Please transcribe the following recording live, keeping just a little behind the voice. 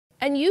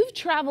And you've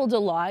traveled a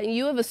lot, and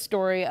you have a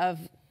story of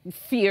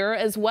fear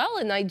as well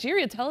in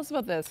Nigeria. Tell us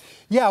about this.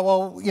 Yeah,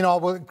 well,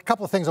 a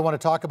couple of things I want to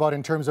talk about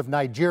in terms of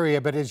Nigeria,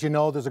 but as you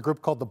know, there's a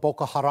group called the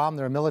Boko Haram.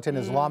 They're a militant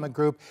Islamic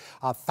group.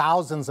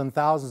 Thousands and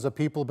thousands of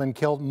people have been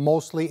killed,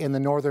 mostly in the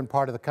northern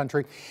part of the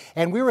country.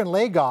 And we were in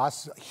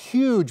Lagos,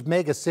 huge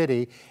mega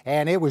city,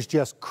 and it was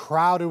just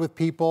crowded with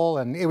people,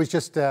 and it was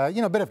just, a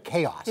bit of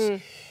chaos.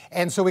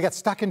 And so we got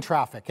stuck in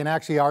traffic, and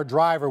actually our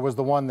driver was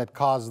the one that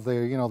caused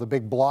the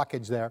big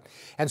blockage there.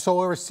 And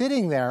so we were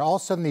sitting there, all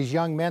of a sudden these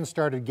young men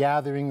started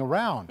gathering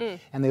around,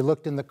 and they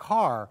looked in the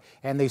car,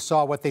 and they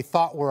saw what they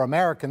thought were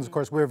Americans. Of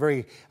course, we were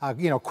very,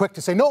 quick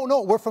to say,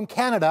 no, we're from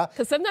Canada.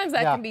 Because sometimes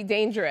that can be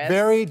dangerous.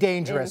 Very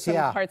dangerous, in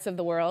some parts of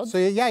the world. So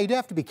yeah, you do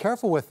have to be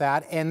careful with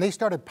that. And they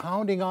started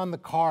pounding on the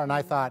car, and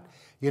I thought,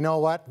 you know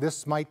what,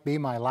 this might be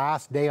my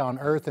last day on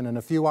earth, and in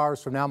a few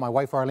hours from now, my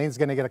wife Arlene's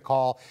going to get a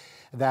call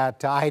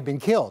that I had been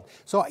killed.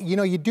 So,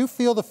 you do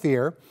feel the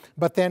fear,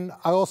 but then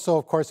I also,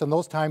 of course, in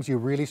those times, you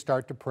really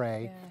start to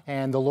pray,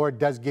 and the Lord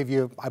does give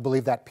you, I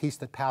believe, that peace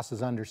that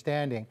passes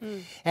understanding.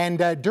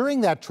 And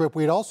during that trip,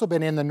 we'd also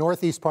been in the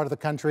northeast part of the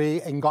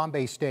country in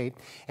Gombe State,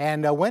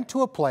 and went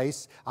to a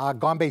place,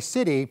 Gombe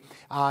City,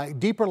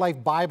 Deeper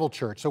Life Bible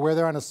Church. So we're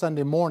there on a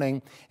Sunday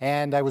morning,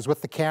 and I was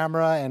with the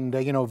camera and,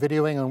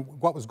 videoing on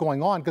what was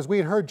going on, because we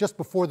had heard just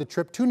before the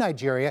trip to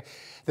Nigeria,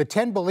 the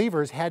 10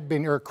 believers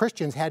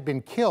Christians had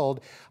been killed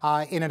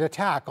in an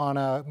attack on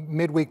a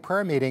midweek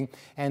prayer meeting,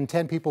 and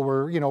 10 people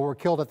were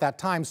killed at that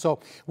time.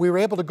 So we were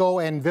able to go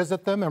and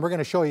visit them, and we're going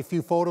to show you a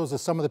few photos of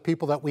some of the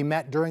people that we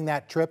met during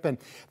that trip. And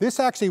this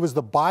actually was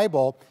the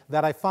Bible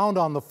that I found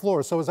on the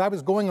floor. So as I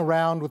was going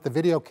around with the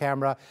video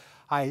camera,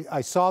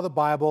 I saw the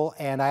Bible,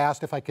 and I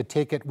asked if I could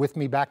take it with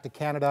me back to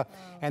Canada,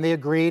 and they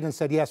agreed and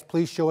said, yes,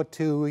 please show it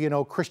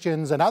to,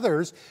 Christians and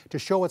others to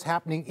show what's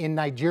happening in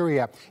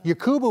Nigeria.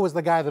 Yakubu was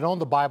the guy that owned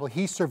the Bible.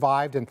 He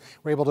survived, and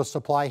we're able to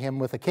supply him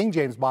with a King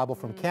James Bible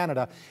from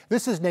Canada.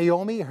 This is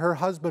Naomi. Her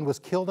husband was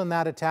killed in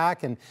that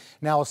attack, and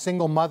now a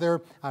single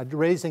mother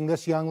raising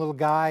this young little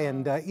guy,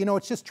 and,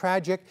 it's just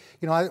tragic.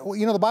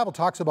 The Bible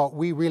talks about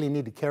we really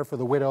need to care for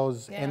the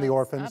widows and the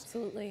orphans.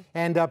 Absolutely.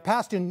 And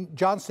Pastor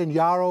Johnson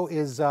Yarrow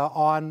is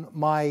on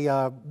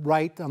my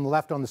right, on the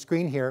left on the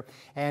screen here,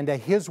 and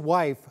his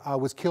wife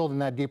was killed in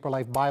that Deeper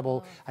Life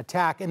Bible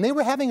attack. And they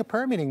were having a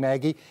prayer meeting,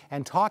 Maggie,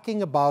 and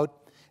talking about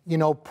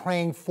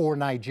praying for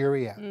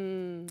Nigeria.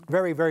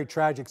 Very, very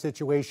tragic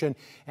situation.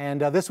 And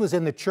this was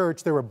in the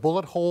church. There were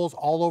bullet holes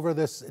all over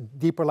this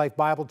Deeper Life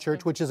Bible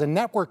Church, which is a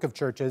network of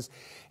churches,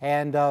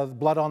 and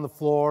blood on the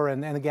floor.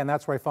 And again,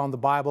 that's where I found the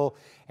Bible.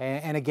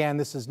 And again,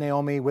 this is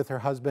Naomi with her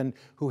husband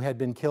who had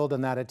been killed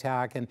in that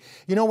attack. And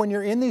when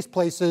you're in these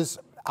places,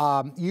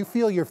 you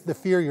feel the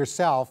fear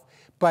yourself,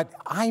 but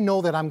I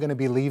know that I'm going to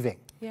be leaving.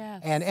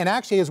 Yes. And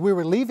actually, as we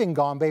were leaving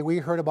Gombe, we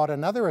heard about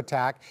another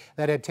attack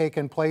that had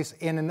taken place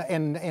in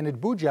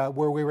Abuja,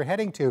 where we were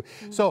heading to.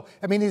 So,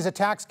 these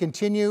attacks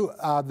continue.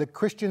 The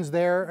Christians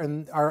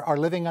there are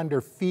living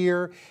under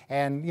fear.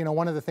 And,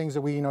 one of the things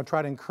that we,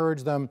 try to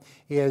encourage them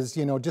is,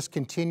 just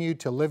continue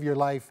to live your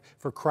life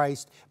for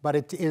Christ. But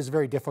it is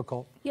very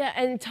difficult. Yeah,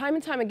 and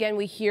time again,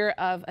 we hear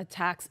of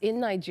attacks in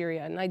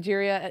Nigeria.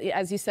 Nigeria,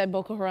 as you said,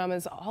 Boko Haram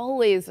is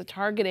always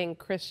targeting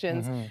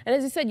Christians. And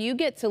as you said, you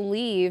get to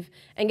leave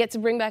and get to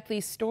bring back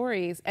these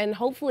stories. And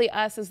hopefully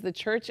us as the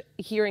church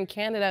here in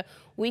Canada,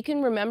 we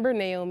can remember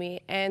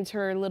Naomi and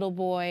her little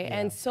boy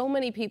and so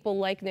many people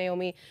like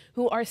Naomi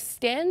who are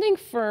standing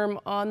firm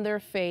on their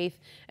faith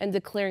and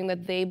declaring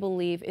that they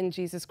believe in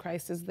Jesus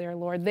Christ as their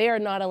Lord. They are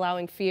not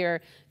allowing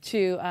fear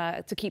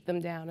to keep them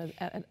down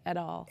at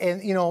all.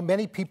 And,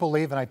 many people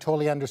leave, and I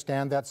totally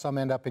understand that. Some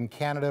end up in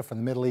Canada, from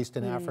the Middle East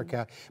and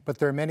Africa, but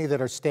there are many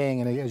that are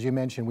staying, and as you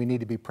mentioned, we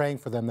need to be praying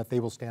for them that they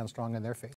will stand strong in their faith.